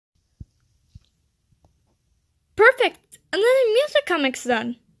Perfect! Another music comic's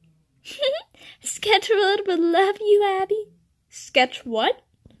done. Sketch World would love you, Abby. Sketch what?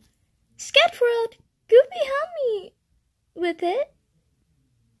 Sketch World. Goopy, help me with it.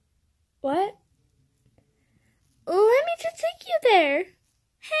 What? Let me just take you there.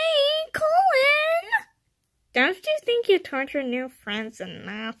 Hey, Colin! Don't you think you taught your new friends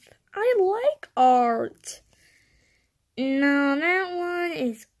enough? I like art. No, that one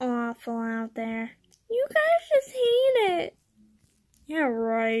is awful out there. You guys just hate it. Yeah,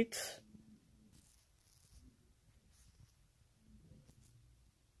 right.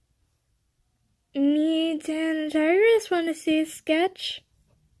 Me, Dan, and Tigeress want to see a sketch.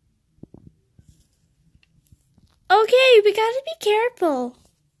 Okay, we gotta be careful.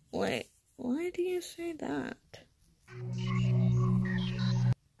 Wait, why do you say that?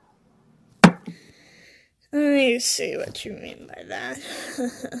 I see what you mean by that.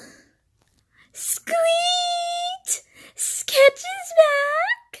 Squeet! Sketch is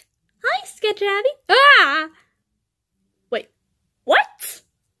back! Hi, Sketch Abby. Ah! Wait, what?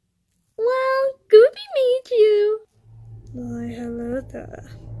 Well, Goopy made you. Why, hello there.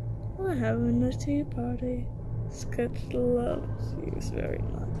 We're having a tea party. Sketch loves you very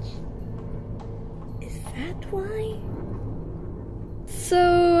much. Is that why? So,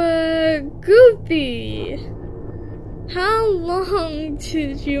 Goopy, how long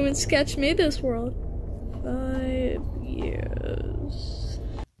did you and Sketch make this world? 5 years.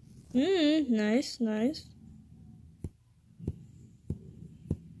 Nice, nice.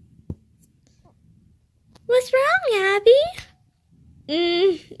 What's wrong,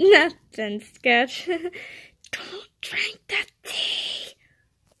 Abby? Nothing, Sketch. Don't drink that tea.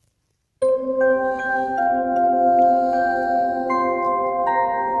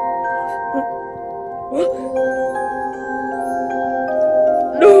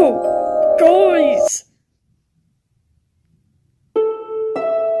 No! Guys!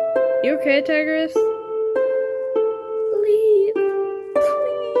 You okay, Tigress? Leave.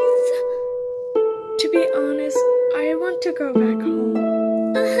 Please. To be honest, I want to go back home.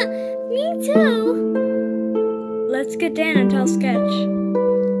 Me too. Let's get Dan and tell Sketch.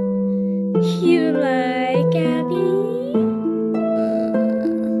 You like Abby?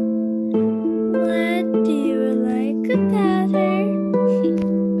 What do you like about her?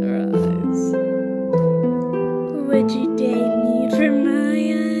 Her eyes. Would you date me for my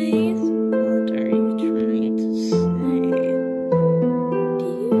eyes? What are you trying to say? Do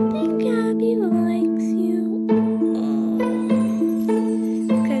you think Abby likes you?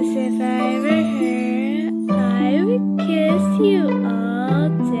 Cause if I were her, I would kiss you all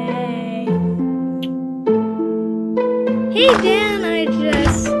day. Hey Dan, I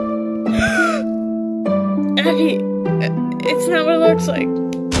just... Abby, it's not what it looks like.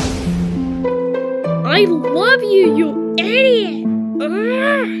 I love you, you idiot!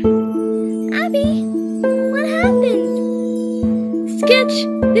 Abby, what happened? Sketch,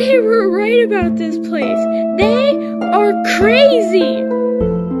 they were right about this place. They are crazy!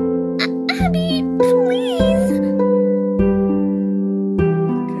 Abby, please!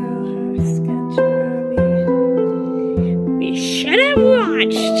 Go have Sketch, Abby. We should have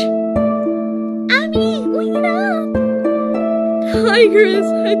watched! Abby, lean up! Tigress,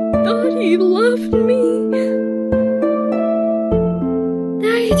 I thought he loved me. I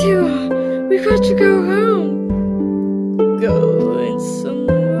do. We got to go home. Go